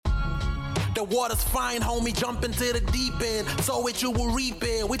the water's fine, homie, jump into the deep end. Sow it, you will reap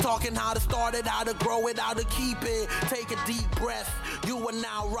it. We talking how to start it, how to grow it, how to keep it. Take a deep breath. You are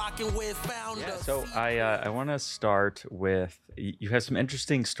now rocking with Founder. Yeah, so I want to start with, you have some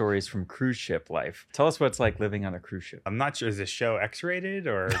interesting stories from cruise ship life. Tell us what it's like living on a cruise ship. I'm not sure, is this show X-rated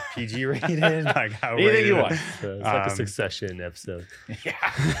or PG-rated? Like how Anything you rated? want. It's like a Succession episode.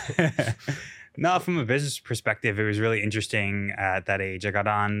 Yeah. No, from a business perspective, it was really interesting at that age. I got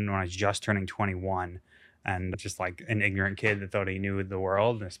on when I was just turning 21 and just like an ignorant kid that thought he knew the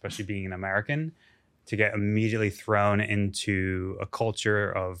world, especially being an American, to get immediately thrown into a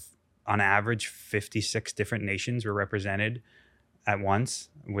culture of, on average, 56 different nations were represented at once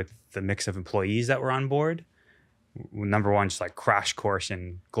with the mix of employees that were on board. Number one, just like crash course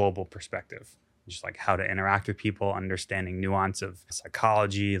in global perspective, just like how to interact with people, understanding nuance of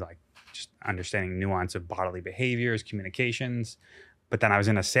psychology, like just understanding nuance of bodily behaviors, communications. But then I was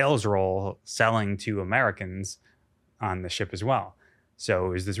in a sales role selling to Americans on the ship as well. So it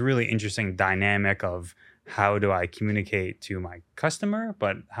was this really interesting dynamic of how do I communicate to my customer,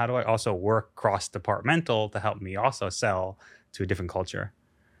 but how do I also work cross-departmental to help me also sell to a different culture?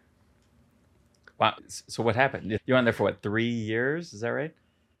 Wow. So what happened? You were on there for what, 3 years? Is that right?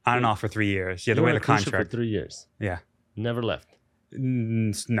 On and off for 3 years. Yeah, the You way were the on a cruise ship contract. for 3 years. Yeah. Never left.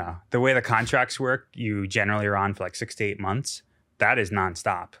 No, the way the contracts work, you generally are on for like 6 to 8 months. That is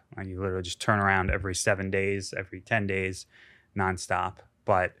nonstop. And you literally just turn around every 7 days, every 10 days, nonstop.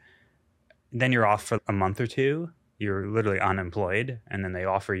 But then you're off for a month or two. You're literally unemployed. And then they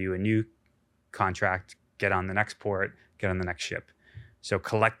offer you a new contract, get on the next port, get on the next ship. So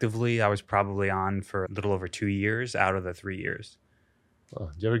collectively, I was probably on for a little over 2 years out of the 3 years. Oh,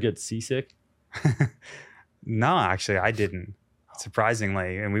 did you ever get seasick? No, actually, I didn't.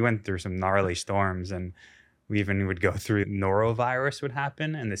 Surprisingly, and we went through some gnarly storms, and we even would go through norovirus would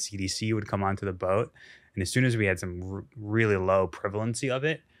happen, and the CDC would come onto the boat, and as soon as we had some really low prevalency of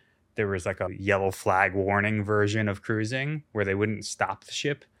it, there was like a yellow flag warning version of cruising where they wouldn't stop the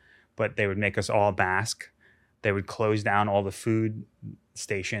ship, but they would make us all mask. They would close down all the food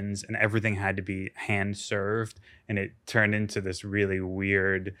stations, and everything had to be hand served, and it turned into this really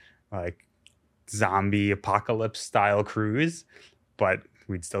weird, like, zombie apocalypse style cruise, but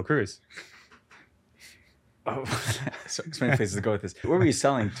we'd still cruise. Oh, so many places to go with this. What were you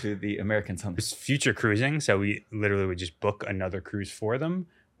selling to the Americans on It this? was future cruising, so we literally would just book another cruise for them,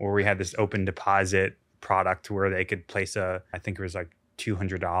 or we had this open deposit product where they could place I think it was like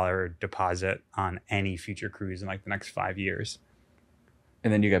 $200 deposit on any future cruise in like the next 5 years.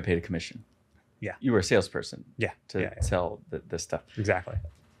 And then you got paid a commission. Yeah. You were a salesperson Yeah. to sell this stuff. Exactly.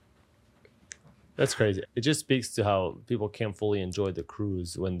 That's crazy. It just speaks to how people can't fully enjoy the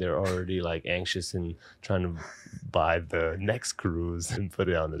cruise when they're already like anxious and trying to buy the next cruise and put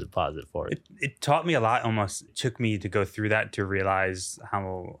it on the deposit for it. It taught me a lot. Almost it took me to go through that to realize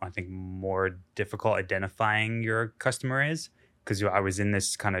how, I think, more difficult identifying your customer is, because I was in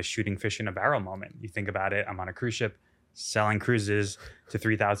this kind of shooting fish in a barrel moment. You think about it, I'm on a cruise ship selling cruises to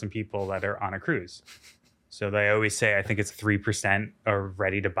 3,000 people that are on a cruise. So they always say, I think it's 3% are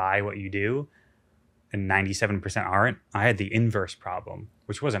ready to buy what you do and 97% aren't. I had the inverse problem,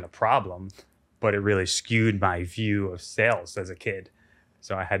 which wasn't a problem, but it really skewed my view of sales as a kid.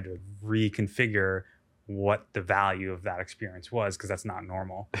 So I had to reconfigure what the value of that experience was, because that's not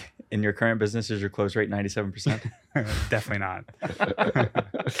normal. In your current business, is your close rate 97%? Definitely not.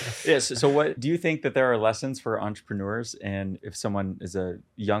 Yes. So what do you think that there are lessons for entrepreneurs? And if someone is a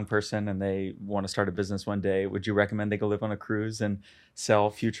young person and they want to start a business one day, would you recommend they go live on a cruise and sell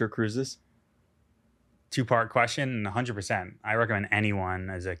future cruises? Two-part question, 100%. I recommend anyone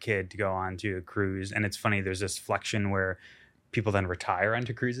as a kid to go on to a cruise. And it's funny, there's this flexion where people then retire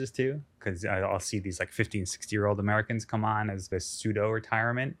onto cruises too, because I'll see these like 15, 60-year-old Americans come on as this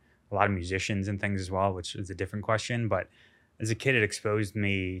pseudo-retirement. A lot of musicians and things as well, which is a different question. But as a kid, it exposed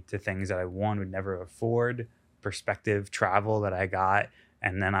me to things that I, one, would never afford, perspective, travel that I got,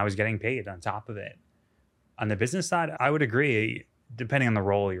 and then I was getting paid on top of it. On the business side, I would agree, depending on the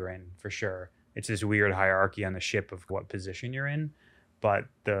role you're in, for sure. It's this weird hierarchy on the ship of what position you're in. But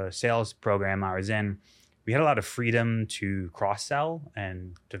the sales program I was in, we had a lot of freedom to cross-sell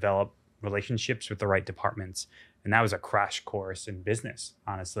and develop relationships with the right departments. And that was a crash course in business,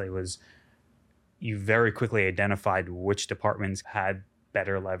 honestly. Was you very quickly identified which departments had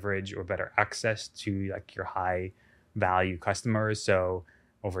better leverage or better access to like your high value customers. So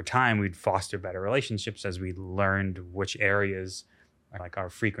over time, we'd foster better relationships as we learned which areas like our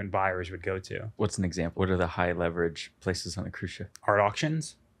frequent buyers would go to. What's an example? What are the high leverage places on a cruise ship? Art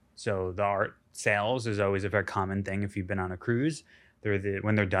auctions. So the art sales is always a very common thing if you've been on a cruise.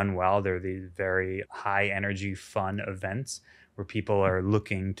 When they're done well, they're the very high energy, fun events where people are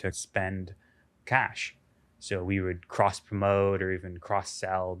looking to spend cash. So we would cross promote or even cross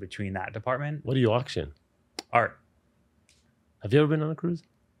sell between that department. What do you auction? Art. Have you ever been on a cruise?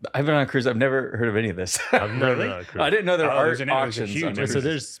 I've been on a cruise. I've never heard of any of this. I've never been on a cruise. I didn't know there are there's auctions. huge- on there's So cruises.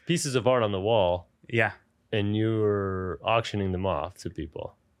 there's pieces of art on the wall, Yeah. and you're auctioning them off to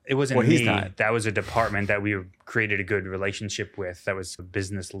people. It wasn't Well, he's me. not. That was a department that we created a good relationship with. That was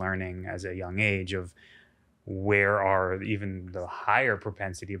business learning as a young age of where are even the higher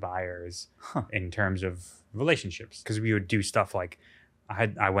propensity buyers in terms of relationships. Because we would do stuff like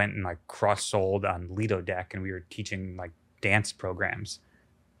I went and like cross sold on Lido Deck, and we were teaching like dance programs.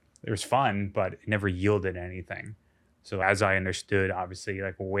 It was fun, but it never yielded anything. So as I understood, obviously,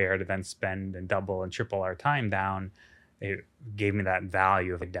 like where to then spend and double and triple our time down, it gave me that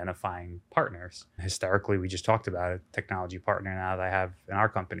value of identifying partners. Historically, we just talked about a technology partner now that I have in our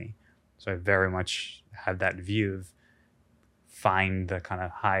company. So I very much have that view of find the kind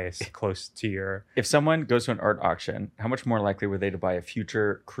of highest close to your... If someone goes to an art auction, how much more likely were they to buy a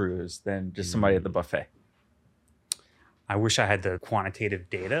future cruise than just somebody at the buffet? I wish I had the quantitative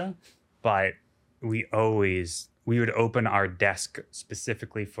data, but we would open our desk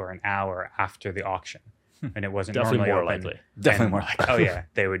specifically for an hour after the auction. And it wasn't Definitely normally more open. likely. Definitely And- more likely. Oh yeah,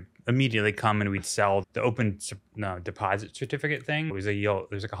 they would immediately come and we'd sell the deposit certificate thing. It was it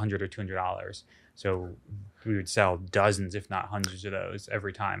was like $100 or $200. So we would sell dozens, if not hundreds of those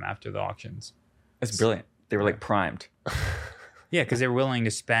every time after the auctions. That's brilliant. They were like primed. Yeah, because they're willing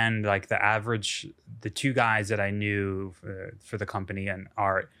to spend like the two guys that I knew for the company and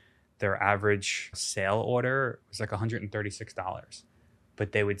art, their average sale order was like $136.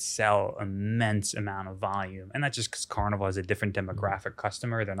 But they would sell immense amount of volume. And that's just because Carnival is a different demographic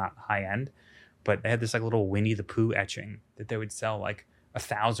customer. They're not high end. But they had this like little Winnie the Pooh etching that they would sell like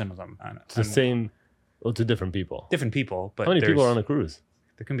 1,000 of them. It's the same, well, to different people. Different people. But How many people are there's- on a cruise?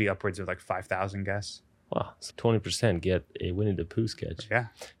 There can be upwards of like 5,000 guests. Wow, so 20% get a Winnie the Pooh sketch. Yeah.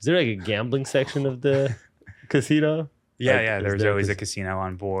 Is there like a gambling section of the casino? Yeah, Like, yeah. is There was there always a cas- casino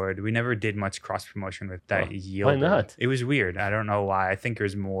on board. We never did much cross promotion with that Oh, yield. why not? It was weird. I don't know why. I think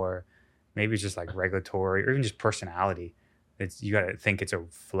there's more, maybe it's just like regulatory or even just personality. You got to think it's a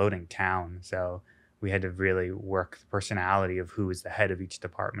floating town. So we had to really work the personality of who is the head of each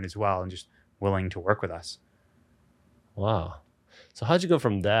department as well and just willing to work with us. Wow. So how'd you go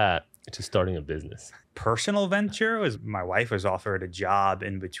from that to starting a business? Personal venture was my wife was offered a job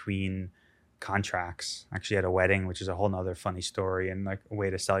in between contracts. Actually had a wedding, which is a whole nother funny story and like a way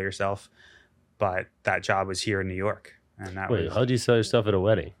to sell yourself. But that job was here in New York. And that Wait, was how do you sell yourself at a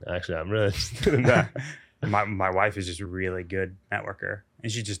wedding? Actually, I'm really interested in that. my wife is just a really good networker.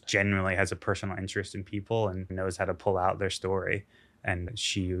 And she just genuinely has a personal interest in people and knows how to pull out their story. And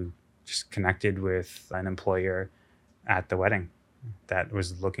she just connected with an employer at the wedding that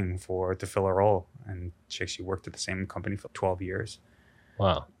was looking to fill a role. And she actually worked at the same company for 12 years.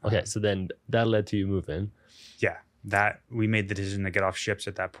 Wow. Okay, so then that led to you moving. Yeah, that we made the decision to get off ships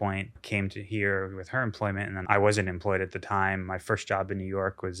at that point, came to here with her employment. And then I wasn't employed at the time. My first job in New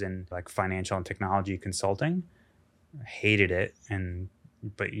York was in like financial and technology consulting. I hated it,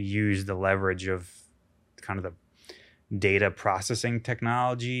 but used the leverage of kind of the data processing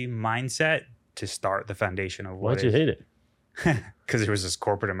technology mindset to start the foundation of what Why'd you hate it? Because it was this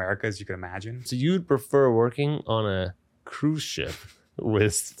corporate America, as you can imagine. So you'd prefer working on a cruise ship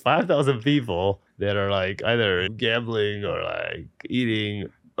with 5,000 people that are like either gambling or like eating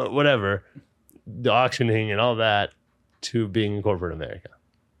or whatever, the auctioning and all that, to being in corporate America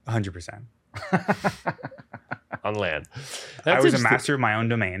 100%. on land. I That's was a interesting. master of my own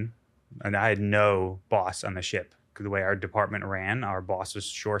domain, and I had no boss on the ship. 'Cause the way our department ran, our boss was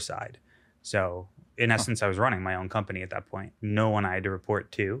shoreside. So in essence, I was running my own company at that point. No one I had to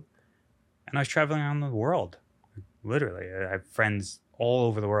report to. And I was traveling around the world. Literally, I have friends all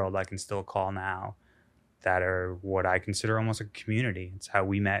over the world I can still call now that are what I consider almost a community. It's how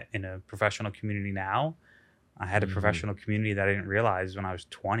we met in a professional community now. I had a professional community that I didn't realize when I was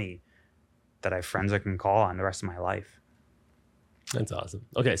 20 that I have friends I can call on the rest of my life. That's awesome.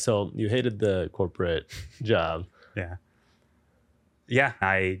 Okay, so you hated the corporate job. Yeah. Yeah.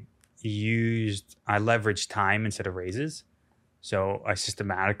 I leveraged time instead of raises. So I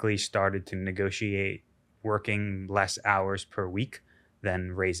systematically started to negotiate working less hours per week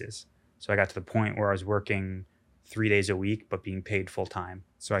than raises. So I got to the point where I was working 3 days a week, but being paid full time.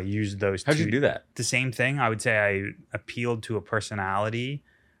 So I used those How'd you do that? The same thing. I would say I appealed to a personality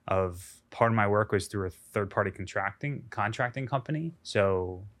of part of my work was through a third-party contracting company.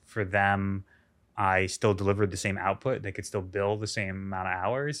 So for them, I still delivered the same output. They could still bill the same amount of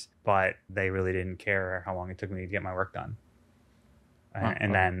hours, but they really didn't care how long it took me to get my work done.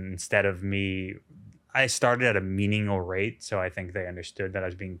 And then instead of me, I started at a meaningful rate. So I think they understood that I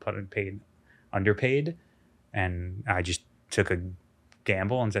was being underpaid. And I just took a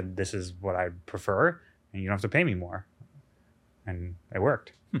gamble and said, this is what I prefer. And you don't have to pay me more. And it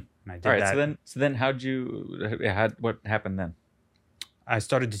worked. And I did that. So then what happened then? I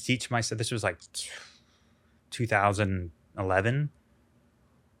started to teach myself. This was like 2011.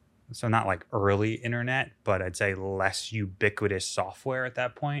 So not like early internet, but I'd say less ubiquitous software at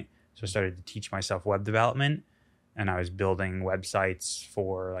that point. So I started to teach myself web development, and I was building websites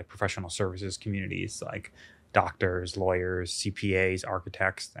for like professional services communities, like doctors, lawyers, CPAs,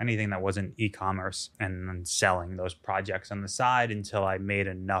 architects, anything that wasn't e-commerce, and then selling those projects on the side until I made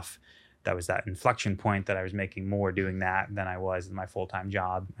enough. That was that inflection point that I was making more doing that than I was in my full-time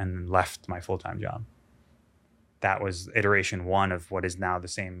job, and then left my full-time job. That was iteration one of what is now the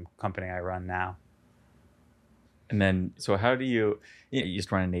same company I run now. And then, so how do you used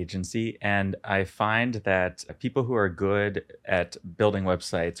to run an agency, and I find that people who are good at building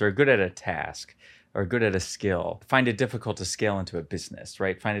websites or good at a task or good at a skill find it difficult to scale into a business,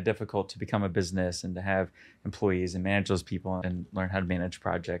 right? Find it difficult to become a business and to have employees and manage those people and learn how to manage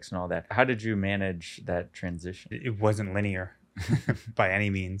projects and all that. How did you manage that transition? It wasn't linear by any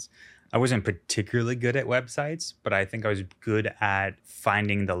means. I wasn't particularly good at websites, but I think I was good at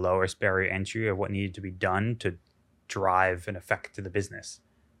finding the lowest barrier entry of what needed to be done to drive an effect to the business.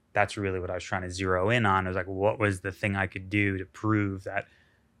 That's really what I was trying to zero in on. I was like, what was the thing I could do to prove that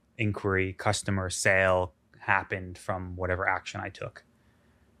inquiry, customer, sale happened from whatever action I took?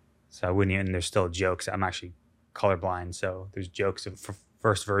 So I wouldn't even, there's still jokes. I'm actually colorblind, so there's jokes of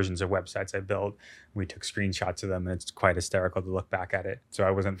first versions of websites I built. We took screenshots of them, and it's quite hysterical to look back at it. So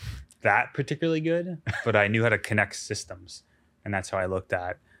I wasn't that particularly good, but I knew how to connect systems. And that's how I looked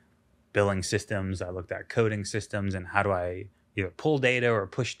at billing systems. I looked at coding systems, and how do I either pull data or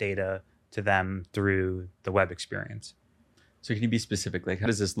push data to them through the web experience. So can you be specific? Like, how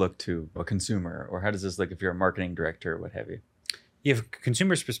does this look to a consumer, or how does this look if you're a marketing director or what have you? You have a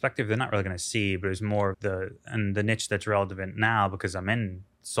consumer's perspective, they're not really going to see, but it's more the niche that's relevant now, because I'm in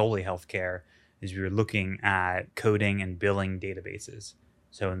solely healthcare, is we were looking at coding and billing databases.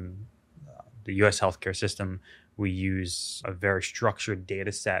 So in the US healthcare system, we use a very structured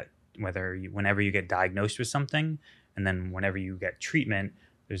data set, whenever you get diagnosed with something, and then whenever you get treatment,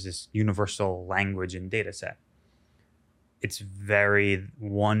 there's this universal language and data set. It's very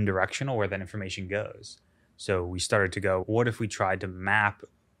one directional where that information goes. So we started to go, what if we tried to map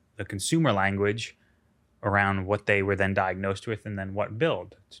the consumer language around what they were then diagnosed with and then what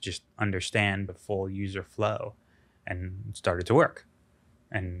billed, to just understand the full user flow, and it started to work.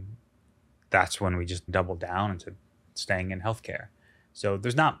 And that's when we just doubled down into staying in healthcare. So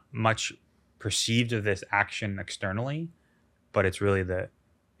there's not much perceived of this action externally, but it's really the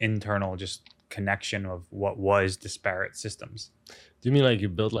internal just connection of what was disparate systems. Do you mean like you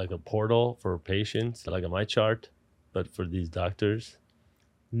built like a portal for patients, like a MyChart, but for these doctors?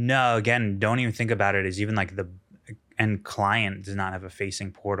 No, again, don't even think about it as even like the end client does not have a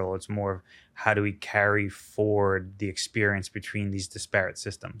facing portal. It's more of how do we carry forward the experience between these disparate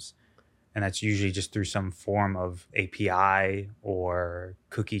systems? And that's usually just through some form of API or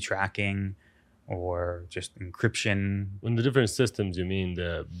cookie tracking or just encryption. When the different systems, you mean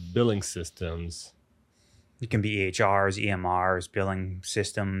the billing systems? It can be EHRs, EMRs, billing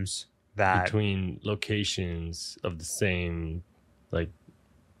systems that between locations of the same like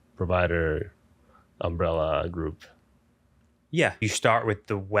provider umbrella group. Yeah, you start with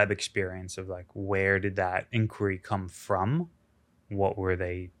the web experience of like, where did that inquiry come from? What were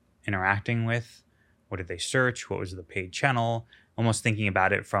they interacting with? What did they search? What was the paid channel? Almost thinking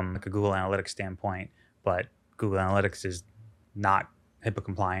about it from like a Google Analytics standpoint, but Google Analytics is not HIPAA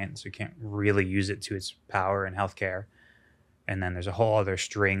compliant, so you can't really use it to its power in healthcare. And then there's a whole other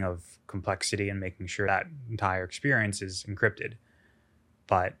string of complexity in making sure that entire experience is encrypted.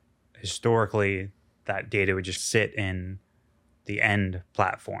 But historically, that data would just sit in the end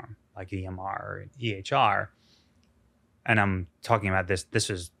platform, like EMR or EHR. And I'm talking about this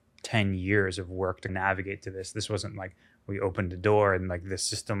was 10 years of work to navigate to this. This wasn't like we opened a door and like this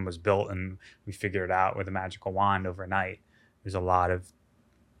system was built and we figured it out with a magical wand overnight. There's a lot of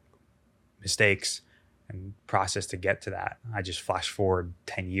mistakes and process to get to that. I just flash forward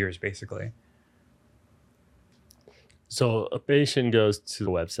 10 years basically. So a patient goes to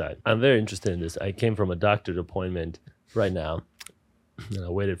the website. I'm very interested in this. I came from a doctor's appointment right now, and I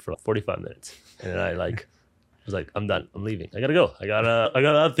waited for 45 minutes. And I was was like, I'm done. I'm leaving. I gotta go. I got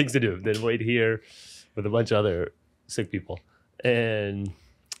other things to do. Then wait here with a bunch of other sick people. And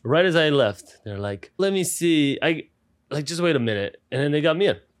right as I left, they're like, let me see. I like, just wait a minute. And then they got me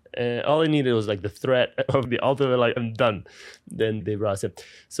in. And all I needed was like the threat of the ultimate, like, I'm done. Then they brought us in.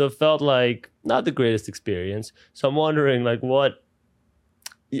 So it felt like not the greatest experience. So I'm wondering, like, what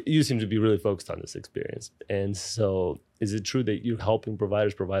you seem to be really focused on this experience. And so is it true that you're helping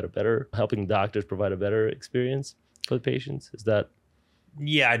providers helping doctors provide a better experience for the patients? Is that?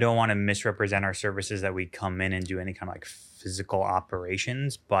 Yeah, I don't want to misrepresent our services that we come in and do any kind of like physical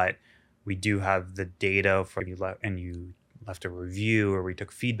operations, but we do have the data for you and you left a review or we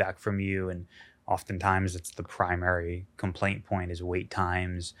took feedback from you, and oftentimes it's the primary complaint point is wait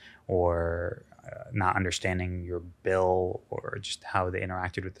times or not understanding your bill or just how they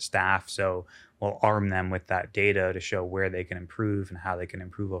interacted with the staff. So we'll arm them with that data to show where they can improve and how they can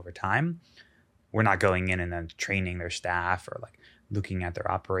improve over time. We're not going in and then training their staff or like looking at their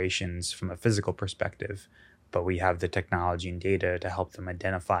operations from a physical perspective, but we have the technology and data to help them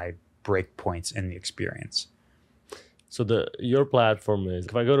identify breakpoints in the experience. So your platform is,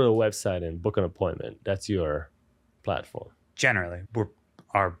 if I go to the website and book an appointment, that's your platform? Generally,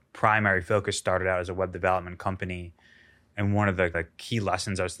 our primary focus started out as a web development company. And one of the key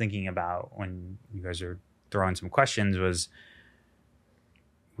lessons I was thinking about when you guys are throwing some questions was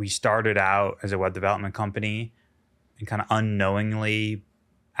we started out as a web development company and kind of unknowingly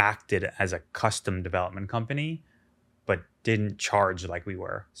acted as a custom development company, but didn't charge like we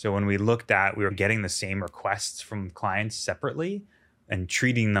were. So when we were getting the same requests from clients separately and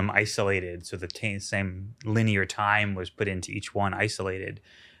treating them isolated. So the same linear time was put into each one isolated.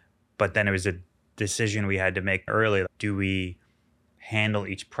 But then it was a decision we had to make early. Do we handle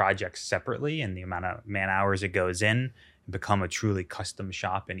each project separately and the amount of man hours it goes in and become a truly custom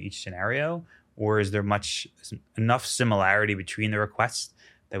shop in each scenario? Or is there enough similarity between the requests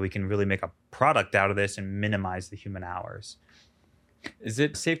that we can really make a product out of this and minimize the human hours? Is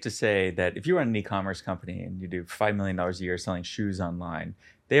it safe to say that if you run an e-commerce company and you do $5 million a year selling shoes online,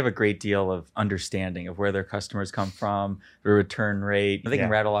 they have a great deal of understanding of where their customers come from, the return rate. They can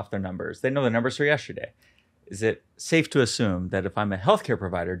rattle off their numbers. They know the numbers for yesterday. Is it safe to assume that if I'm a healthcare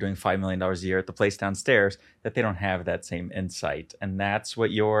provider doing $5 million a year at the place downstairs, that they don't have that same insight? And that's what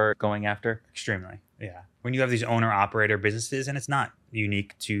you're going after? Extremely, yeah. When you have these owner-operator businesses, and it's not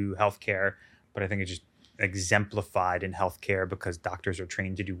unique to healthcare, but I think it's just exemplified in healthcare because doctors are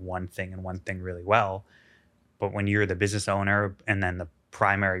trained to do one thing and one thing really well. But when you're the business owner and then the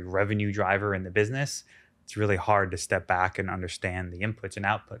primary revenue driver in the business, it's really hard to step back and understand the inputs and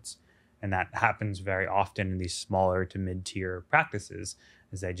outputs. And that happens very often in these smaller to mid-tier practices,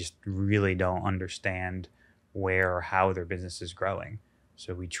 is they just really don't understand where or how their business is growing.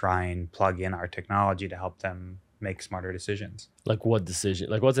 So we try and plug in our technology to help them make smarter decisions. Like what decision?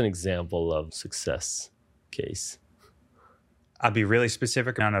 Like what's an example of success case? I'll be really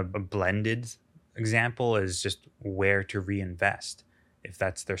specific on a blended example is just where to reinvest. If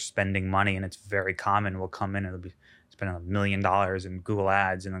they're spending money, and it's very common, we'll come in and it'll be spending $1 million in Google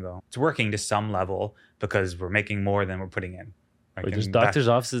ads and they'll go, it's working to some level because we're making more than we're putting in. Like, wait, there's doctors'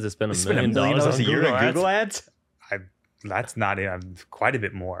 offices that spend $1 million a year on Google ads? That's not quite a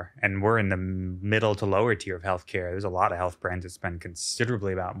bit more. And we're in the middle to lower tier of healthcare. There's a lot of health brands that spend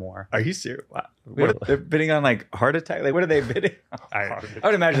considerably about more. Are you serious? Wow. They're bidding on like heart attack? Like what are they bidding on? I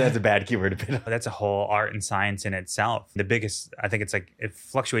would imagine that's a bad keyword to bid on. That's a whole art and science in itself. The biggest, I think it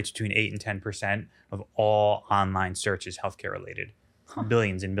fluctuates between 8 and 10% of all online search is healthcare related.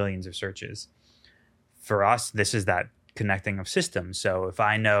 Billions and billions of searches. For us, this is that connecting of systems. So if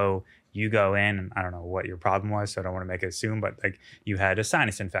I know you go in, and I don't know what your problem was, so I don't want to make it assume, but like you had a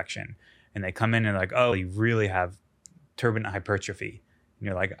sinus infection and they come in and like, oh, you really have turbinate hypertrophy. And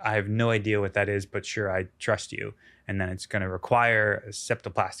you're like, I have no idea what that is, but sure, I trust you. And then it's going to require a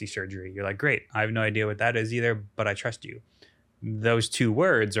septoplasty surgery. You're like, great, I have no idea what that is either, but I trust you. Those two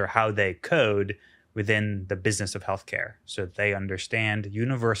words are how they code within the business of healthcare. So they understand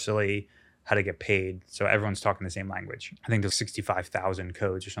universally how to get paid. So everyone's talking the same language. I think there's 65,000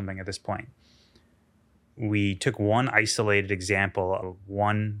 codes or something at this point. We took one isolated example of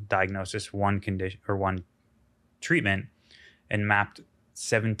one diagnosis, one condition, or one treatment, and mapped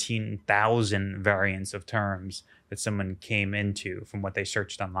 17,000 variants of terms that someone came into from what they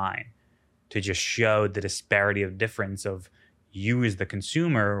searched online to just show the disparity of difference of you as the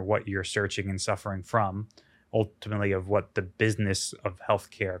consumer, what you're searching and suffering from, ultimately of what the business of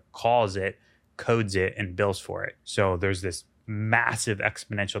healthcare calls it, codes it, and bills for it. So there's this massive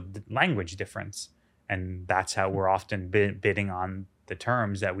exponential language difference. And that's how we're often bidding on the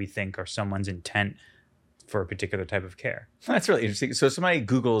terms that we think are someone's intent for a particular type of care. That's really interesting. So somebody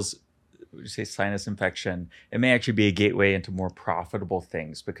Googles, would you say, sinus infection, it may actually be a gateway into more profitable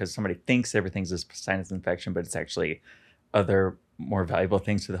things because somebody thinks everything's a sinus infection, but it's actually other more valuable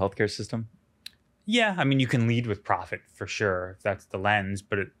things to the healthcare system. Yeah, I mean, you can lead with profit for sure if that's the lens,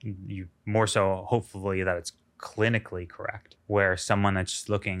 but you more so hopefully that it's clinically correct, where someone that's just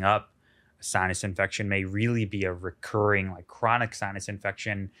looking up a sinus infection may really be a recurring, like chronic sinus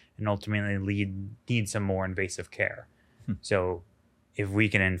infection and ultimately need some more invasive care. So if we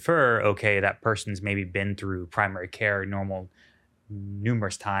can infer, okay, that person's maybe been through primary care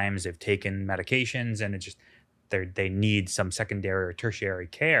numerous times, they've taken medications, and it just they need some secondary or tertiary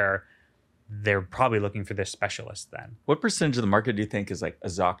care, they're probably looking for this specialist then. What percentage of the market do you think is like a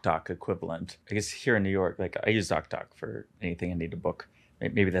ZocDoc equivalent? I guess here in New York, like I use ZocDoc for anything I need to book.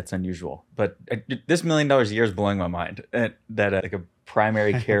 Maybe that's unusual, but this $1 million a year is blowing my mind that like a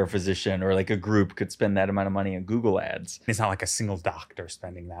primary care physician or like a group could spend that amount of money on Google ads. It's not like a single doctor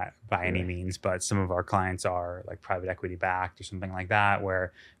spending that by any means, but some of our clients are like private equity backed or something like that,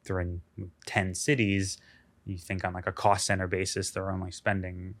 where they're in 10 cities. You think on like a cost center basis, they're only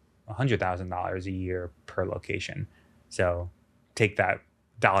spending $100,000 a year per location. So take that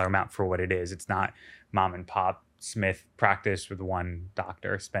dollar amount for what it is. It's not mom and pop Smith practice with one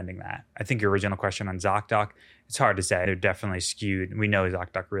doctor spending that. I think your original question on ZocDoc, it's hard to say. They're definitely skewed. We know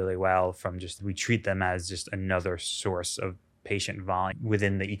ZocDoc really well from we treat them as just another source of patient volume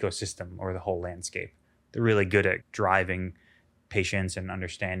within the ecosystem or the whole landscape. They're really good at driving patients and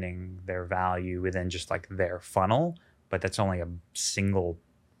understanding their value within just like their funnel, but that's only a single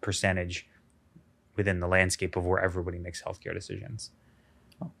percentage within the landscape of where everybody makes healthcare decisions.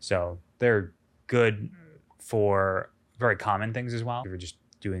 So they're good for very common things as well. If you're just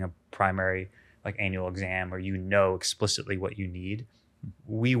doing a primary like annual exam where you know explicitly what you need.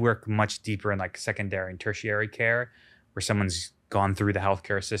 We work much deeper in like secondary and tertiary care where someone's gone through the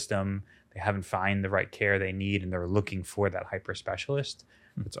healthcare system, they haven't found the right care they need, and they're looking for that hyper specialist.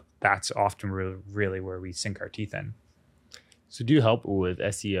 That's often really where we sink our teeth in. So do you help with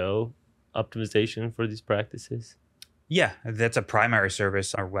SEO optimization for these practices? Yeah, that's a primary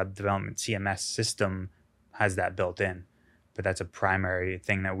service. Our web development CMS system has that built in, but that's a primary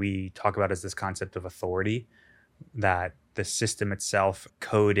thing that we talk about is this concept of authority, that the system itself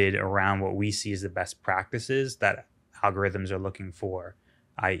coded around what we see as the best practices that algorithms are looking for,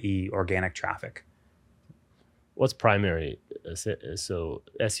 i.e. organic traffic. What's primary? So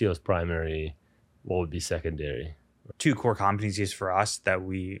SEO is primary. What would be secondary? Two core competencies for us that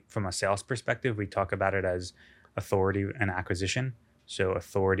we, from a sales perspective, we talk about it as authority and acquisition. So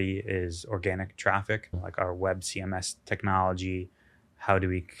authority is organic traffic, like our web CMS technology. How do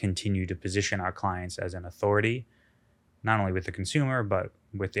we continue to position our clients as an authority, not only with the consumer, but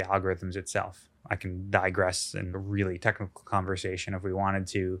with the algorithms itself? I can digress in a really technical conversation if we wanted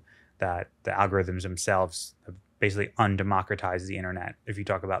to, that the algorithms themselves have basically undemocratized the internet. If you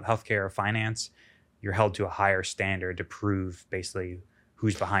talk about healthcare or finance, you're held to a higher standard to prove basically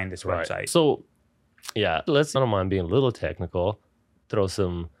who's behind this website. So yeah, I don't mind being a little technical. Throw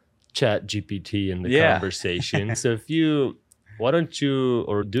some chat GPT in the conversation. So why don't you,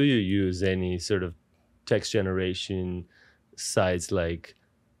 or do you use any sort of text generation sites like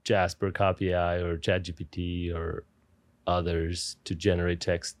Jasper, Copy AI, or ChatGPT or others to generate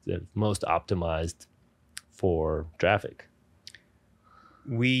text that's most optimized for traffic?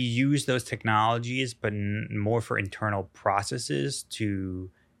 We use those technologies, but more for internal processes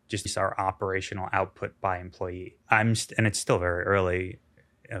to just our operational output by employee. And it's still very early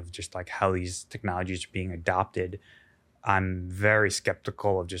of just like how these technologies are being adopted. I'm very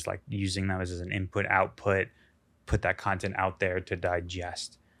skeptical of just like using them as an input output, put that content out there to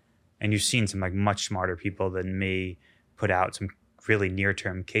digest. And you've seen some like much smarter people than me put out some really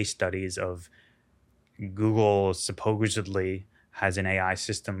near-term case studies of Google supposedly has an AI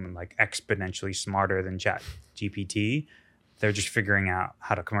system like exponentially smarter than ChatGPT. They're just figuring out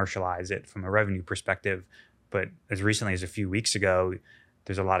how to commercialize it from a revenue perspective. But as recently as a few weeks ago,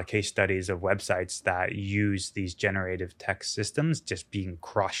 there's a lot of case studies of websites that use these generative text systems just being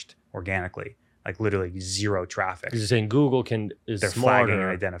crushed organically, like literally zero traffic. You're saying Google is smarter, and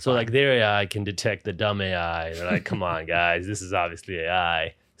identifying. So like their AI can detect the dumb AI. They're like, come on, guys, this is obviously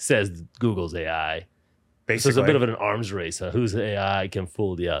AI. Says Google's AI. Basically, so it's a bit of an arms race. Whose AI can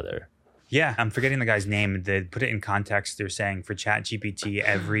fool the other? Yeah, I'm forgetting the guy's name. They put it in context. They're saying for ChatGPT,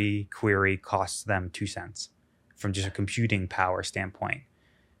 every query costs them 2 cents from just a computing power standpoint.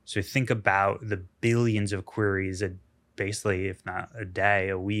 So think about the billions of queries, basically, if not a day,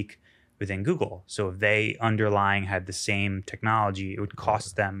 a week within Google. So if they underlying had the same technology, it would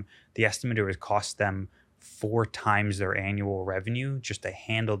cost them, the estimator would cost them 4 times their annual revenue just to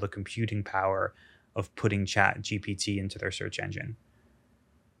handle the computing power of putting Chat GPT into their search engine.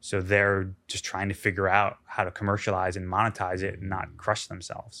 So they're just trying to figure out how to commercialize and monetize it and not crush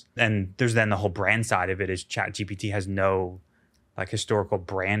themselves. And there's then the whole brand side of it is Chat GPT has no like historical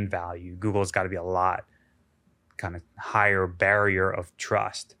brand value. Google's got to be a lot kind of higher barrier of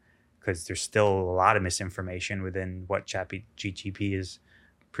trust because there's still a lot of misinformation within what Chat GPT is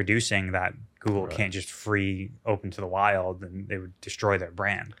producing that Google can't just free open to the wild, and they would destroy their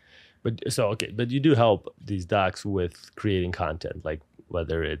brand. But you do help these docs with creating content, like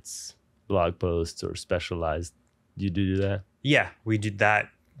whether it's blog posts or specialized. You do that? Yeah, we did that.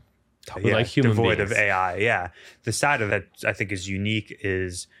 Like human devoid beings. of AI. Yeah. The side of it I think is unique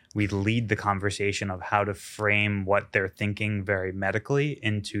is we lead the conversation of how to frame what they're thinking very medically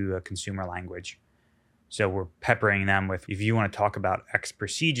into a consumer language. So we're peppering them with, if you want to talk about X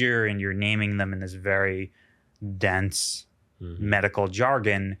procedure and you're naming them in this very dense medical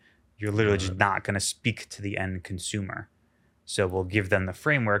jargon, you're literally just not going to speak to the end consumer. So we'll give them the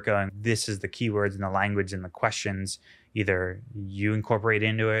framework going, this is the keywords and the language and the questions. Either you incorporate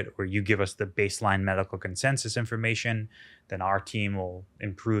into it or you give us the baseline medical consensus information. Then our team will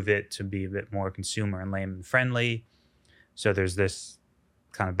improve it to be a bit more consumer and layman friendly. So there's this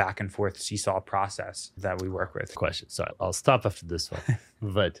kind of back and forth seesaw process that we work with. Question. Sorry, I'll stop after this one.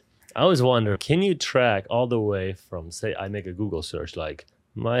 But I always wonder, can you track all the way from, say, I make a Google search like,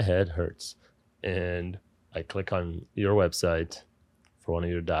 my head hurts, and I click on your website for one of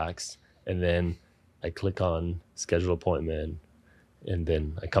your docs, and then I click on schedule appointment, and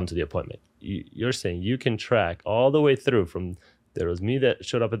then I come to the appointment. You're saying you can track all the way through from there was me that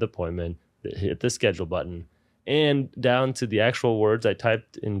showed up at the appointment, that hit the schedule button, and down to the actual words I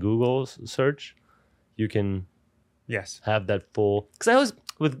typed in Google search. You can have that full, because I was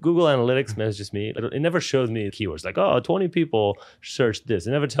with Google Analytics, man, it's just me. It never shows me keywords like, 20 people searched this.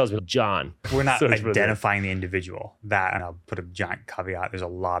 It never tells me, John. We're not identifying the individual. That, and I'll put a giant caveat, there's a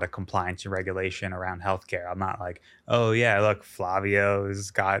lot of compliance and regulation around healthcare. I'm not like, oh yeah, look, Flavio's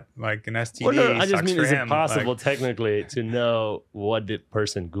got like an STD. Well, no, I just mean, is it possible technically to know what the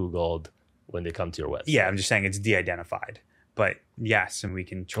person Googled when they come to your website? Yeah, I'm just saying it's de-identified. But yes, and we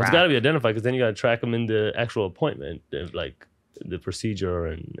can track. Well, it's got to be identified because then you got to track them in the actual appointment, like the procedure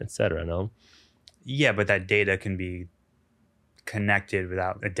and et cetera, no? Yeah, but that data can be connected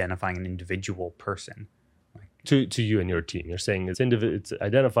without identifying an individual person. To you and your team. You're saying it's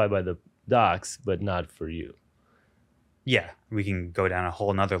identified by the docs, but not for you. Yeah, we can go down a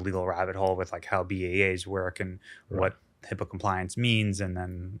whole nother legal rabbit hole with like how BAAs work and what HIPAA compliance means,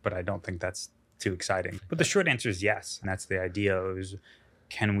 but I don't think that's too exciting. But the short answer is yes, and that's the idea is,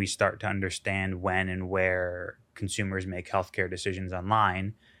 can we start to understand when and where consumers make healthcare decisions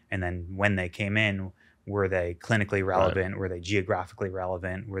online, and then when they came in, were they clinically relevant? Were they geographically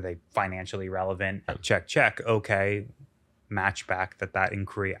relevant? Were they financially relevant? Check. Okay, match back that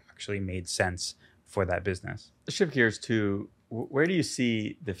inquiry actually made sense for that business. Let's shift gears to where do you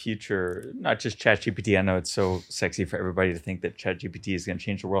see the future, not just ChatGPT? I know it's so sexy for everybody to think that ChatGPT is going to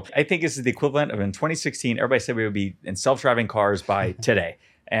change the world. I think this is the equivalent of in 2016, everybody said we would be in self-driving cars by today.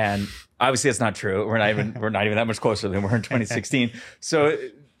 And obviously it's not true. We're not even that much closer than we were in 2016. So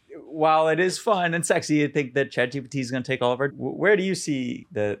while it is fun and sexy, I think that ChatGPT is going to take all of our, where do you see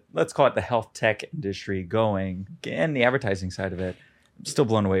let's call it the health tech industry going, and the advertising side of it? I'm still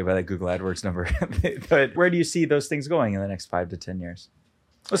blown away by that Google AdWords number. But where do you see those things going in the next 5 to 10 years?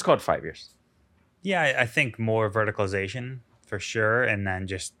 Let's call it 5 years. Yeah, I think more verticalization for sure. And then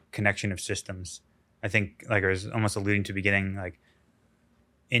just connection of systems. I think, like I was almost alluding to beginning, like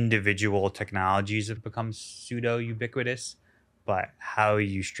individual technologies have become pseudo ubiquitous, but how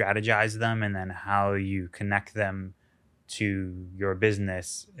you strategize them and then how you connect them to your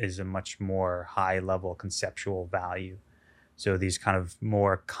business is a much more high level conceptual value. So these kind of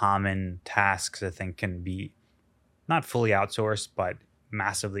more common tasks, I think, can be not fully outsourced, but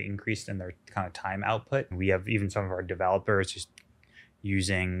massively increased in their kind of time output. We have even some of our developers just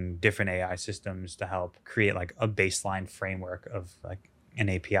using different AI systems to help create like a baseline framework of like an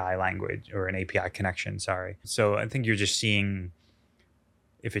API language or an API connection, So I think you're just seeing,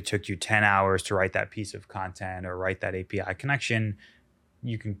 if it took you 10 hours to write that piece of content or write that API connection,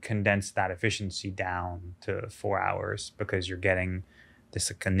 you can condense that efficiency down to 4 hours because you're getting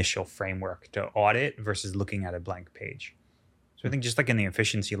this like initial framework to audit versus looking at a blank page. So I think just like in the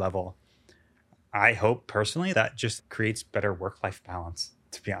efficiency level, I hope personally that just creates better work-life balance,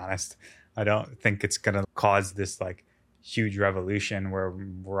 to be honest. I don't think it's going to cause this like huge revolution where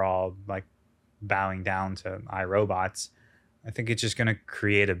we're all like bowing down to iRobots, I think it's just going to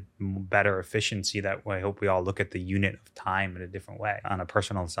create a better efficiency. That way, I hope we all look at the unit of time in a different way on a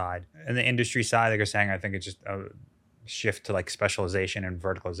personal side. And the industry side, like you're saying, I think it's just a shift to like specialization and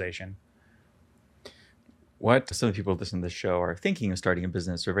verticalization. What some of the people listening to this show are thinking of starting a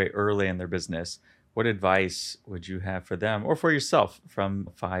business or very early in their business, what advice would you have for them or for yourself from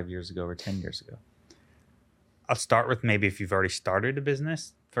 5 years ago or 10 years ago? I'll start with maybe if you've already started a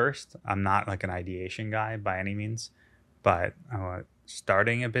business first. I'm not like an ideation guy by any means, but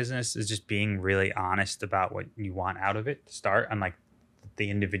starting a business is just being really honest about what you want out of it to start on like the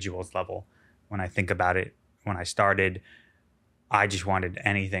individual's level. When I think about it, when I started, I just wanted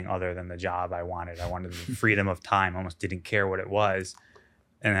anything other than the job I wanted. I wanted the freedom of time, almost didn't care what it was.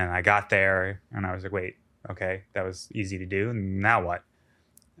 And then I got there and I was like, wait, okay, that was easy to do. Now what?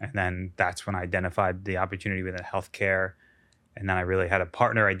 And then that's when I identified the opportunity within healthcare. And then I really had a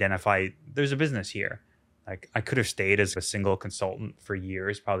partner identify there's a business here. Like I could have stayed as a single consultant for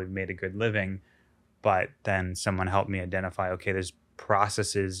years, probably made a good living. But then someone helped me identify, okay, there's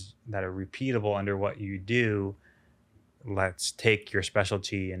processes that are repeatable under what you do. Let's take your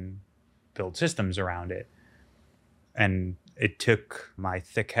specialty and build systems around it. And it took my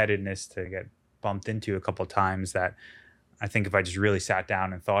thick-headedness to get bumped into a couple of times that I think if I just really sat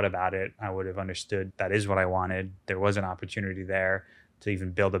down and thought about it, I would have understood that is what I wanted. There was an opportunity there to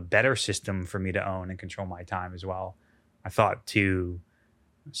even build a better system for me to own and control my time as well. I thought too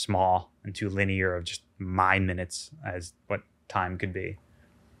small and too linear of just my minutes as what time could be.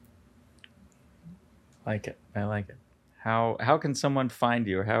 I like it. How can someone find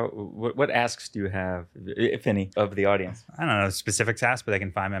you? Or what asks do you have, if any, of the audience? I don't know specific tasks, but they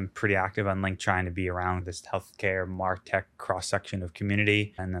can find me. I'm pretty active on LinkedIn, trying to be around this healthcare, MarTech cross section of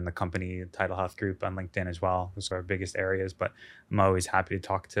community, and then the company Tidal Health Group on LinkedIn as well. Those are our biggest areas. But I'm always happy to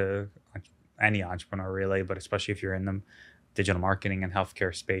talk to any entrepreneur really, but especially if you're in the digital marketing and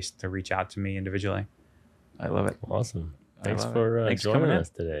healthcare space, to reach out to me individually. I love it. Awesome. Thanks for joining us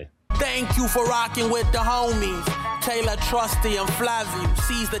today. Thank you for rocking with the homies. Taylor, Trusty, and Flaviu.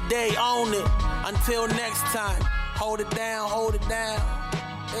 Seize the day, own it. Until next time, hold it down, hold it down.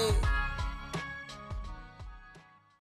 Hey.